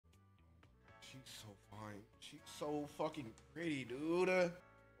she's so fine. She's so fucking pretty, dude.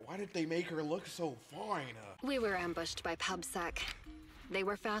 Why did they make her look so fine? We were ambushed by PubSec. They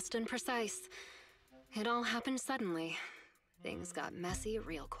were fast and precise. It all happened suddenly. Things got messy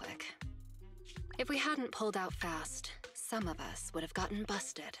real quick. If we hadn't pulled out fast, some of us would have gotten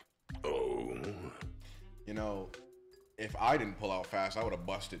busted. Oh. You know, if I didn't pull out fast, I would have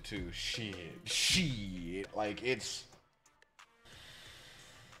busted too. Shit. Like, it's...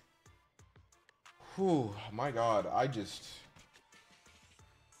 Whew, my God,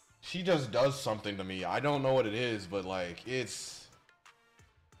 she just does something to me. I don't know what it is, but like,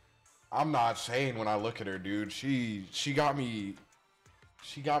 I'm not sane when I look at her, dude. She got me,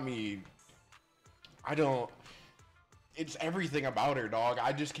 it's everything about her, dog.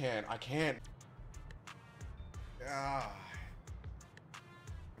 I can't. Ah.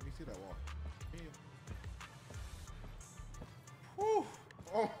 Let me see that wall.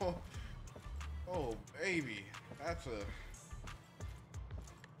 Whew. Oh, baby. That's a...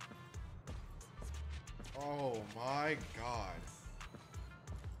 Oh my God.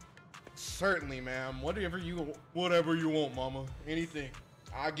 Certainly, ma'am. Whatever you want, mama. Anything.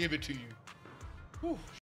 I'll give it to you. Whew.